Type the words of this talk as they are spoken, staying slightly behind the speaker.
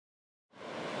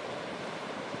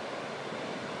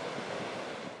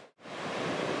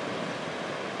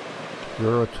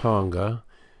Rarotonga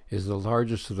is the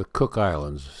largest of the Cook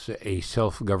Islands, a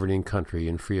self-governing country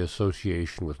in free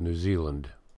association with New Zealand.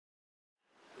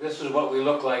 This is what we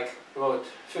look like about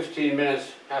 15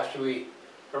 minutes after we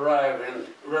arrive in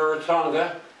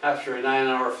Rarotonga after a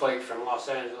 9-hour flight from Los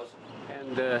Angeles.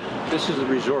 And this is the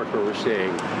resort where we're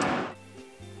staying.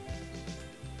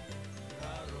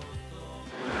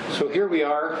 So here we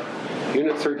are,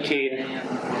 Unit 13,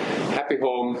 happy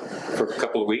home for a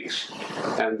couple of weeks,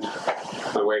 and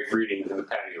my wife reading in the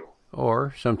patio.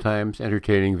 Or sometimes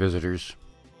entertaining visitors.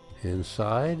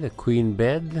 Inside, a queen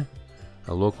bed,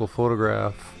 a local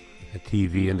photograph, a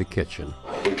TV, and a kitchen.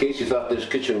 In case you thought this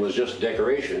kitchen was just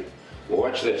decoration,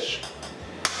 watch this.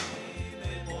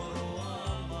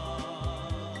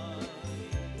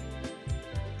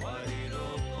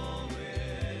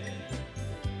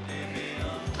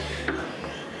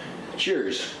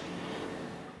 Cheers.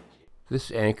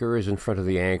 This anchor is in front of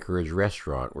the Anchorage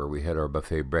restaurant where we had our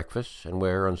buffet breakfast and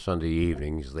where on Sunday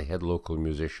evenings they had local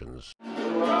musicians.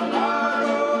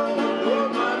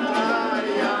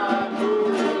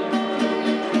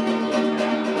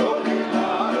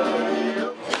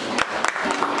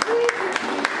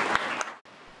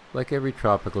 Like every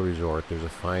tropical resort, there's a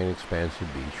fine,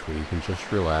 expansive beach where you can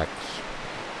just relax,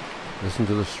 listen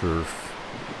to the surf,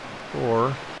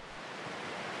 or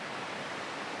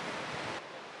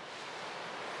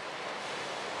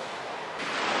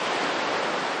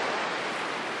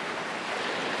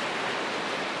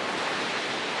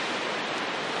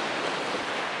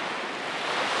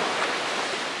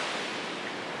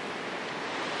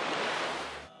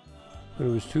when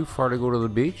it was too far to go to the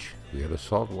beach, we had a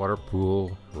saltwater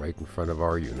pool right in front of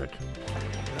our unit.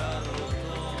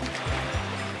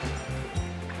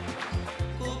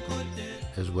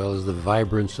 As well as the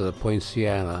vibrance of the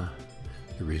Poinciana,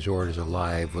 the resort is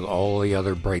alive with all the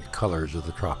other bright colors of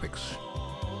the tropics.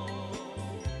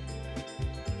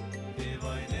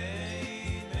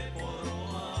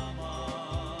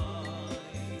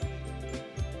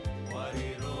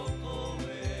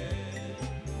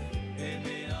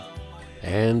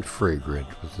 And fragrant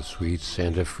with the sweet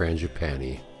scent of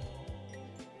frangipani.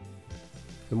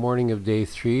 The morning of day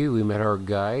 3, we met our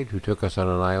guide who took us on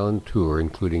an island tour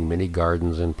including many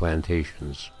gardens and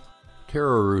plantations.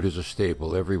 Taro root is a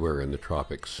staple everywhere in the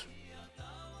tropics.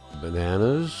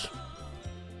 Bananas,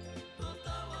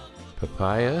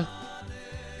 papaya,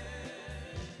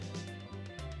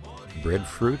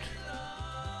 breadfruit,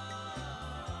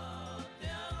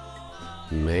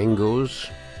 mangoes,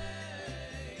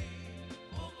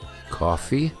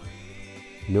 coffee.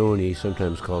 Noni,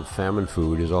 sometimes called famine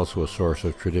food, is also a source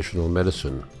of traditional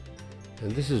medicine.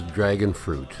 And this is dragon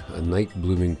fruit, a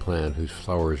night-blooming plant whose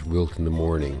flowers wilt in the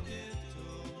morning.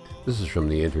 This is from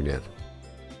the internet.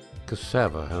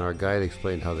 Cassava, and our guide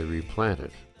explained how they replant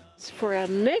it. For our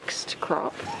next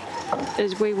crop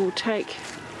is we will take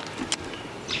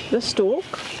the stalk,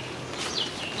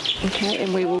 okay,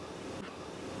 and we will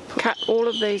cut all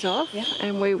of these off,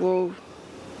 and we will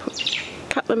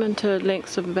cut them into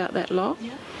lengths of about that long,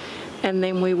 and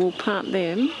then we will plant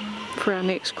them for our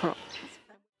next crop.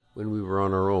 When we were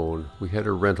on our own, we had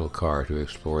a rental car to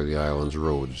explore the island's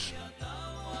roads.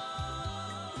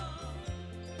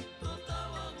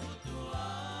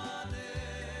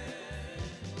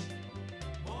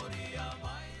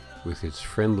 With its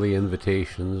friendly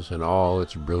invitations and all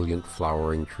its brilliant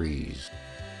flowering trees.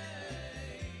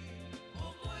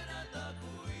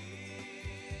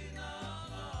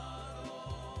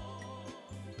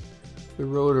 The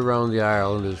road around the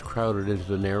island is crowded into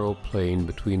the narrow plain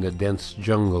between the dense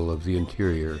jungle of the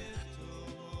interior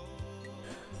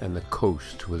and the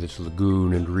coast with its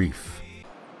lagoon and reef.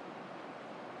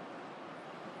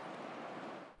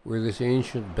 Where this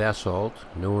ancient basalt,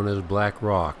 known as Black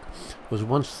Rock, was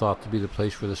once thought to be the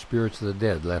place where the spirits of the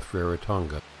dead left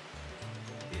Rarotonga.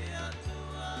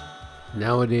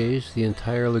 Nowadays, the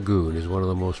entire lagoon is one of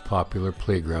the most popular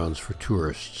playgrounds for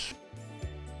tourists.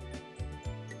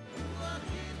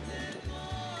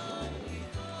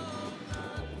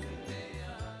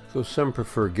 Though some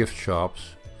prefer gift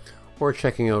shops or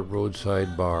checking out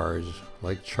roadside bars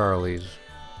like Charlie's,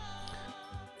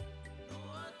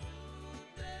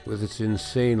 with its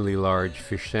insanely large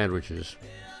fish sandwiches.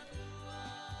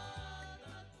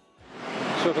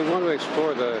 So if we want to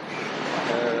explore the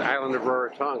island of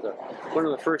Rarotonga, one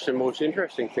of the first and most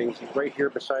interesting things is right here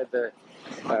beside the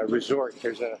resort.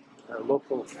 There's a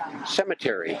local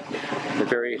cemetery. They're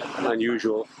very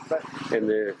unusual in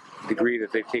the degree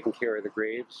that they've taken care of the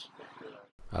graves.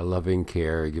 A loving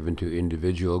care given to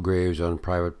individual graves on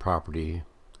private property,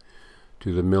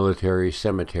 to the military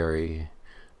cemetery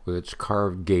with its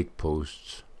carved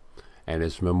gateposts and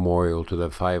its memorial to the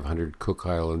 500 Cook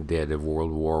Island dead of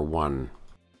World War I.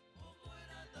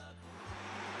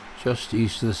 Just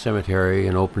east of the cemetery,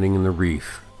 an opening in the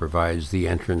reef provides the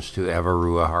entrance to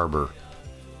Avarua Harbor.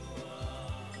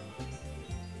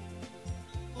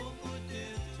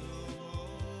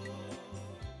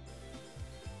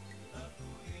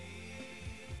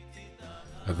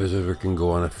 A visitor can go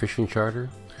on a fishing charter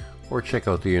or check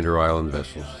out the inter-island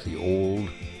vessels, the old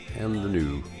and the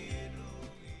new.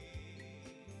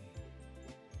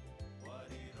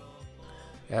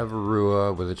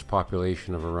 Avarua, with its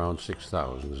population of around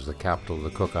 6,000, is the capital of the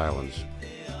Cook Islands.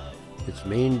 Its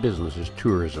main business is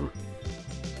tourism.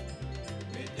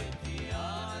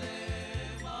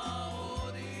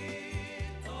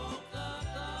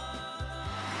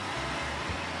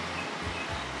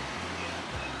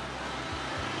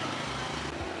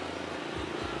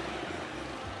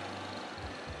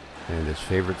 And its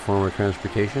favorite form of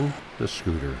transportation, the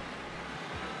scooter.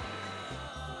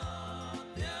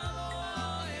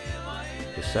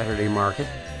 The Saturday market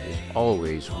is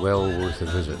always well worth a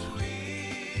visit.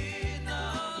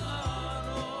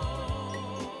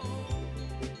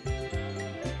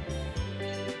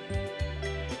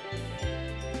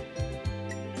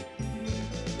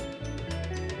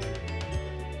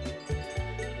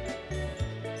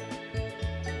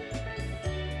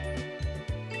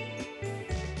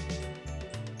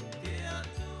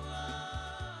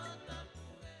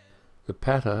 The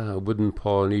pata, a wooden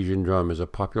Polynesian drum, is a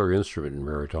popular instrument in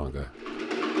Rarotonga.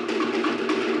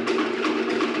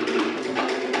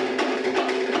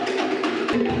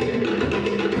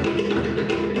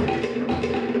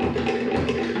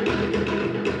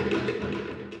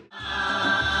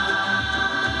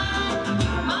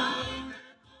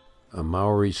 A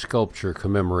Maori sculpture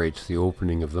commemorates the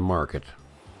opening of the market,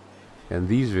 and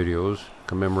these videos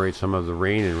commemorate some of the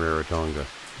rain in Rarotonga.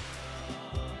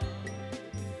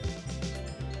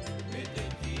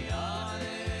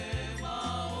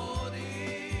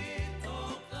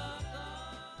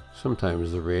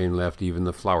 Sometimes the rain left even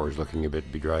the flowers looking a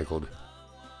bit bedraggled.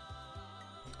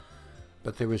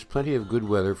 But there was plenty of good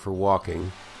weather for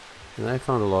walking, and I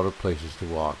found a lot of places to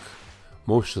walk,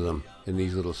 most of them in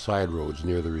these little side roads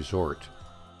near the resort.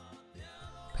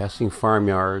 Passing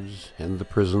farmyards and the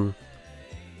prison,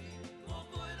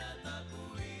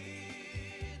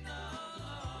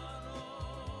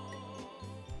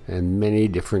 and many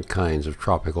different kinds of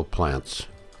tropical plants,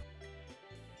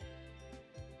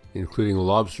 including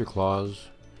lobster claws,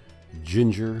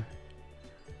 ginger,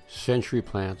 century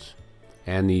plants,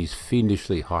 and these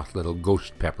fiendishly hot little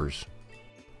ghost peppers.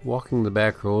 Walking the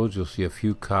back roads, you'll see a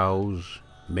few cows,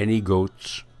 many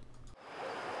goats,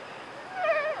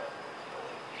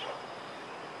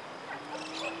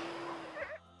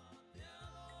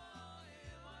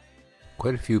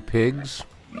 quite a few pigs,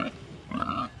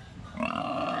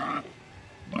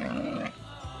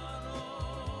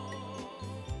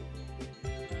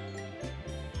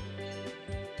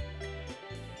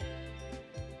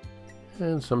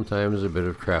 and sometimes a bit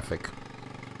of traffic.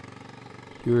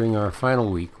 During our final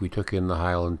week, we took in the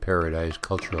Highland Paradise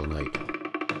Cultural Night.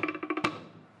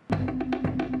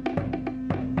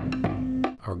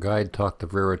 Our guide talked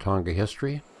of Rarotonga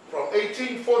history. From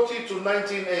 1840 to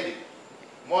 1980,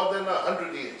 more than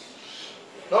 100 years.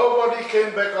 Nobody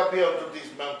came back up here to these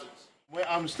mountains. Where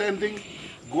I'm standing,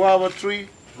 guava tree,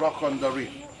 rock on the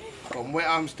reef. From where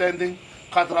I'm standing,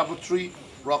 katrapa tree,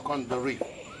 rock on the reef.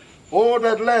 All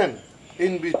that land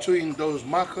in between those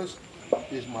markers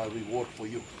is my reward for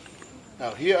you.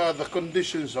 Now here are the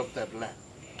conditions of that land.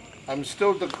 I'm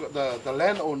still the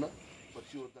landowner, but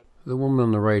you're the woman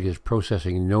on the right is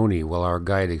processing noni while our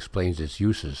guide explains its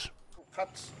uses.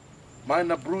 Cuts,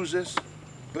 minor bruises,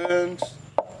 burns,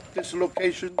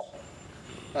 dislocations,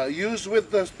 used with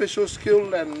the special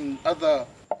skill and other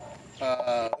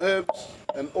herbs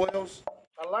and oils.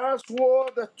 The last war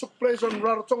that took place on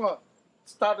Rarotonga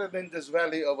started in this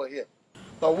valley over here.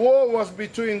 The war was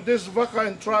between this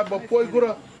Waka tribe of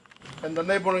Poigura and the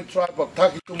neighboring tribe of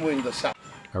Takitumu in the south.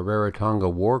 A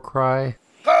Rarotonga war cry,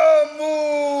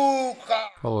 Kamuka!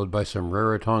 Followed by some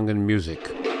Rarotongan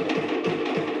music.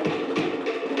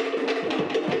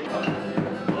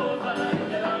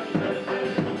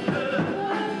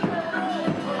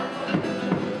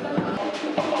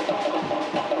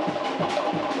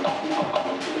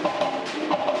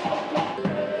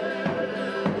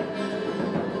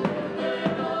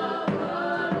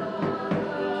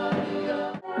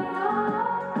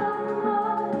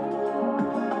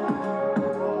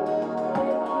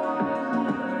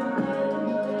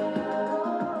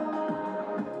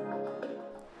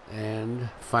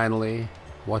 Finally,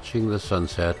 watching the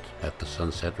sunset at the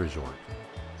Sunset Resort.